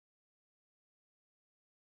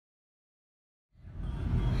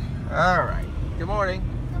All right. Good morning.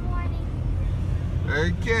 Good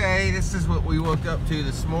morning. Okay, this is what we woke up to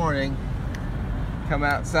this morning. Come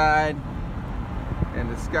outside and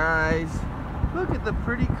the skies. Look at the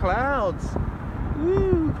pretty clouds.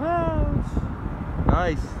 Ooh, clouds.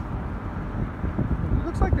 Nice. It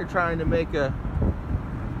looks like they're trying to make a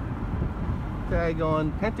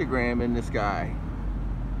daggone pentagram in the sky.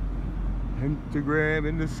 Pentagram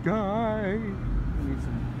in the sky. We need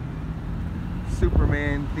some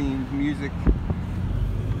Superman themed music.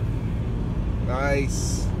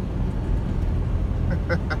 Nice.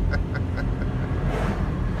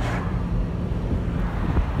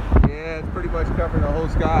 Yeah, it's pretty much covering the whole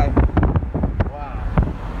sky. Wow.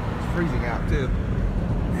 It's freezing out too.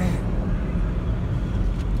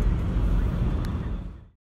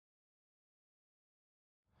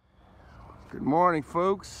 Good morning,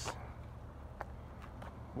 folks.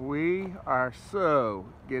 We are so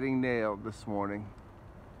getting nailed this morning.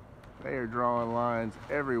 They are drawing lines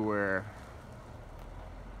everywhere.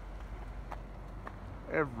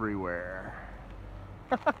 Everywhere.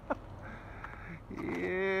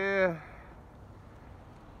 Yeah.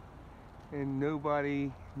 And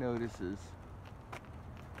nobody notices.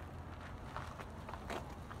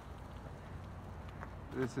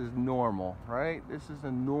 This is normal, right? This is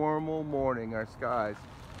a normal morning, our skies.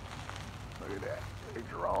 Look at that. They're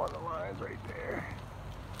drawing the lines right there.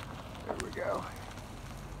 There we go. Oh,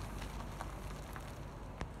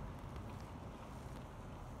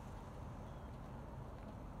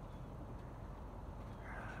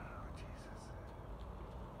 Jesus.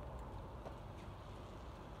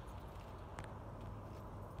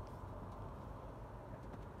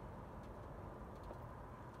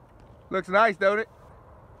 Looks nice, don't it?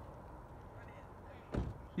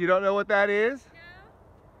 You don't know what that is?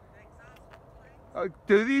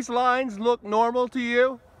 Do these lines look normal to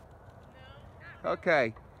you? No.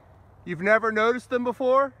 Okay. You've never noticed them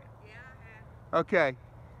before? Yeah, I have. Okay.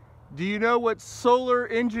 Do you know what solar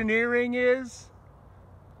engineering is?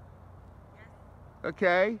 Yes.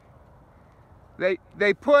 Okay.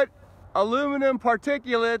 They put aluminum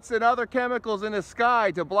particulates and other chemicals in the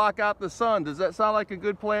sky to block out the sun. Does that sound like a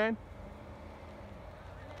good plan?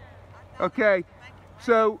 Okay.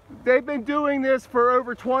 So they've been doing this for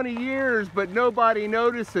over 20 years, but nobody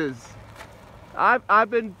notices. I've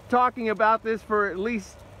been talking about this for at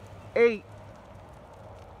least 8.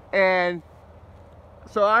 And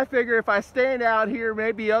so I figure if I stand out here,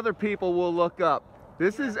 maybe other people will look up.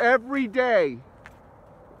 This is every day.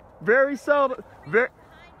 Very seldom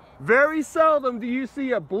do you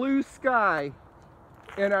see a blue sky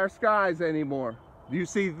in our skies anymore. You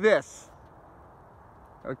see this.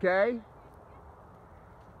 Okay?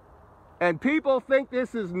 And people think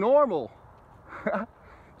this is normal. I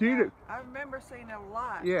remember seeing it a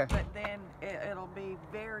lot, yeah. But then it'll be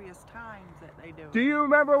various times that they do it. Do you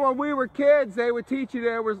remember when we were kids, they would teach you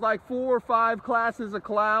there was like 4 or 5 classes of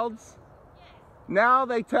clouds? Yes. Now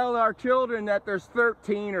they tell our children that there's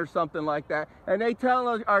 13 or something like that. And they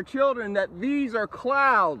tell our children that these are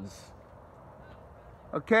clouds.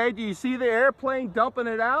 Okay, do you see the airplane dumping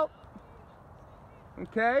it out?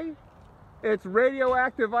 Okay. It's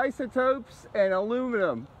radioactive isotopes and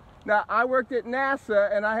aluminum. Now, I worked at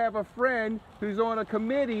NASA and I have a friend who's on a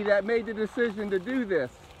committee that made the decision to do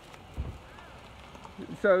this.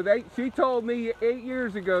 So she told me 8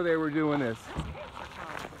 years ago they were doing this.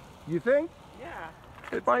 You think? Yeah.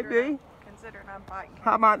 It might be. Considering I'm fighting cancer.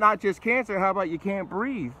 How about not just cancer, how about you can't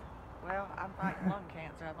breathe? Well, I'm fighting lung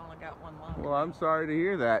cancer. I've only got one lung. Well, I'm sorry to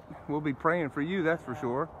hear that. We'll be praying for you, that's for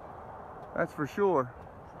sure. That's for sure.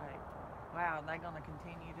 Wow, they're going to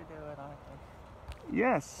continue to do it, aren't they?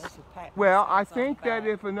 Yes. Well, I think that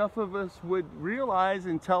if if enough of us would realize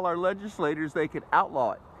and tell our legislators, they could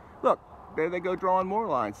outlaw it. Look, there they go drawing more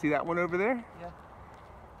lines. See that one over there? Yeah.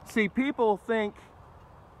 See, people think,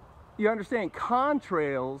 you understand,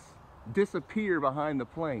 contrails disappear behind the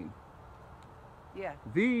plane. Yeah.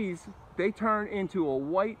 These, they turn into a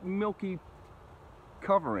white, milky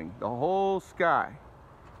covering the whole sky.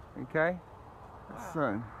 Okay? Wow. The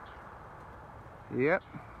sun. Yep.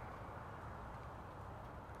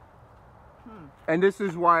 And this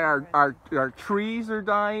is why our trees are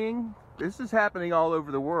dying. This is happening all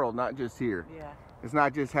over the world, not just here. Yeah. It's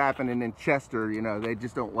not just happening in Chester, you know, they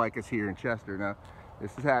just don't like us here in Chester. No,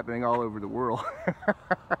 this is happening all over the world.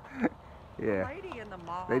 Yeah. The lady in the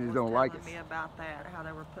mall They just don't like was telling me about that, how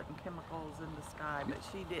they were putting chemicals in the sky, but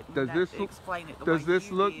she didn't explain it the way Does this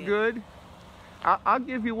you look did. good? I'll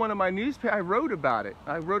give you one of my newspapers. I wrote about it.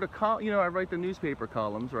 I wrote a column. You know, I write the newspaper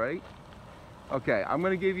columns, right? Okay, I'm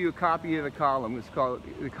going to give you a copy of the column. It's called,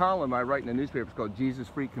 the column I write in the newspaper is called Jesus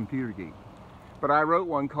Freak Computer Geek. But I wrote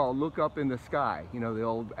one called Look Up in the Sky. You know, the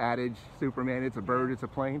old adage, Superman, it's a bird, it's a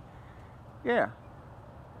plane. Yeah.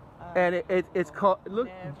 And it's called, look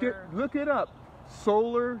it up,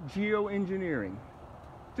 solar geoengineering.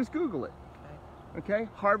 Just Google it. Okay?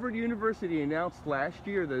 Harvard University announced last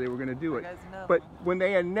year that they were going to do it. But when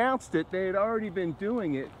they announced it, they had already been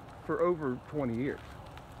doing it for over 20 years.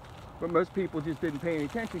 But most people just didn't pay any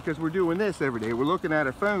attention because we're doing this every day. We're looking at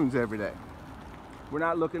our phones every day. We're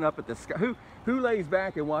not looking up at the sky. Who lays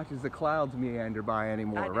back and watches the clouds meander by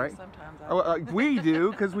anymore, right? Sometimes we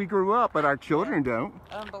do because we grew up, but our children don't.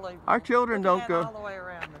 Unbelievable. Our children don't go all the way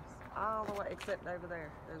around us. All the way, except over there.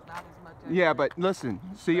 There's not as much. Yeah, but listen,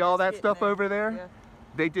 see all that stuff over there? Yeah.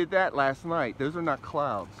 They did that last night. Those are not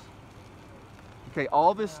clouds. Okay,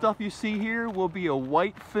 all this stuff you see here will be a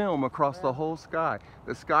white film across the whole sky.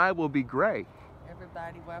 The sky will be gray.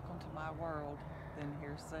 Everybody, welcome to my world. Been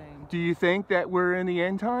here soon. Do you think that we're in the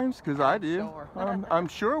end times? Because I do. Sure. I'm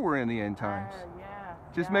sure we're in the end times. Yeah.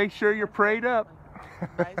 Just make sure you're prayed up.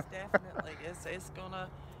 Most definitely.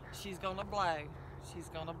 She's gonna blow. She's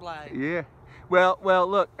gonna blow. Yeah. Well,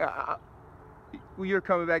 look, you're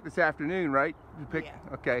coming back this afternoon, right? Yeah.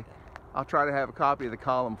 Okay. I'll try to have a copy of the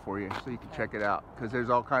column for you so you can check it out because there's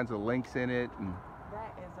all kinds of links in it. And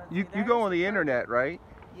you go on the internet, right?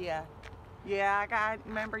 Yeah. Yeah, I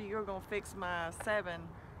remember you were going to fix my 7.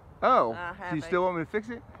 Oh, do you still want me to fix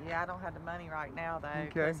it? Yeah, I don't have the money right now though.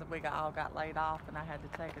 Okay. Because we all got laid off and I had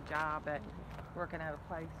to take a job at working at a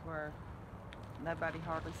place where nobody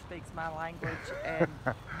hardly speaks my language and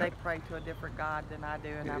they pray to a different God than I do,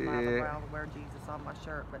 and I'm not allowed to wear Jesus on my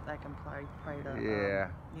shirt, but they can pray to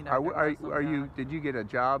you know. Are you? Did you get a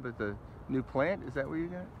job at the new plant? Is that where you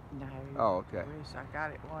got? No. Oh, okay. I wish I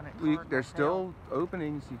got it one at There's still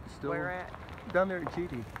openings. You can still. Where at? Down there at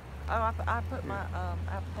GD. Oh, I put my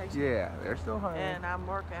application. Yeah, they're still hiring. And I'm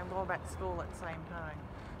working. I'm going back to school at the same time.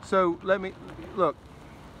 So let me look.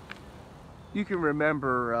 You can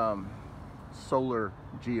remember solar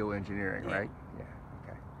geoengineering, right? Yeah.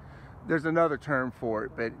 Okay. There's another term for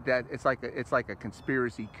it, but it's like a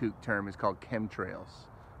conspiracy kook term. It's called chemtrails.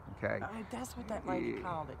 Okay. That's what that lady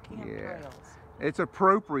called it. Chemtrails. Yeah. It's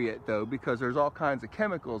appropriate though because there's all kinds of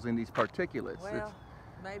chemicals in these particulates. Well,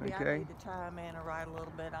 maybe I need to chime in and write a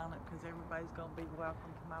little bit on it because everybody's going to be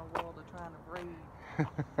welcome to my world of trying to breathe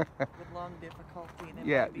with lung difficulty. And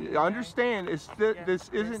yeah, understand this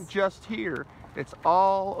isn't just here. It's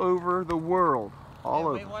all over the world. All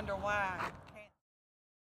over. We wonder why.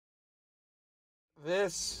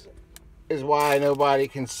 This is why nobody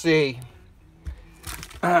can see.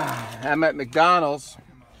 I'm at McDonald's.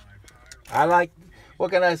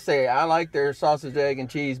 What can I say? I like their sausage, egg, and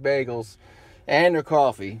cheese bagels and their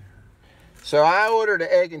coffee. So I ordered an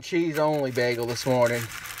egg and cheese only bagel this morning.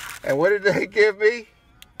 And what did they give me?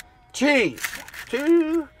 Cheese.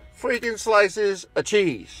 2 freaking slices of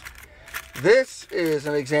cheese. This is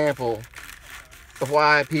an example of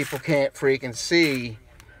why people can't freaking see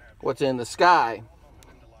what's in the sky.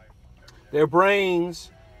 Their brains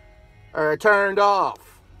are turned off.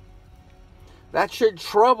 That should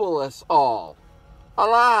trouble us all a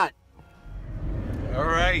lot. All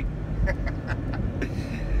right.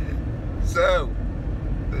 So,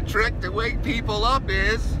 the trick to wake people up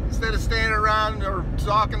is, instead of standing around or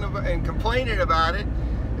talking about and complaining about it,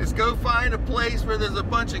 is go find a place where there's a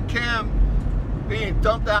bunch of chem being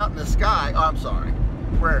dumped out in the sky. Oh, I'm sorry.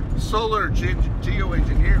 Where solar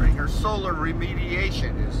geoengineering or solar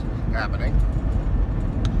remediation is happening.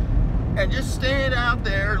 And just stand out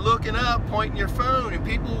there looking up, pointing your phone, and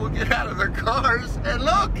people will get out of their cars and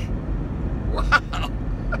look. Wow.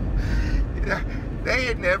 They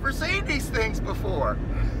had never seen these things before.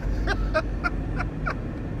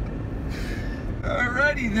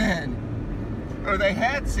 Alrighty then. Or they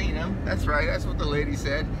had seen them. That's right, that's what the lady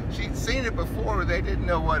said. She'd seen it before, but they didn't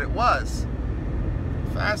know what it was.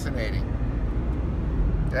 Fascinating.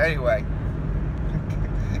 Anyway,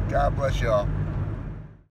 God bless y'all.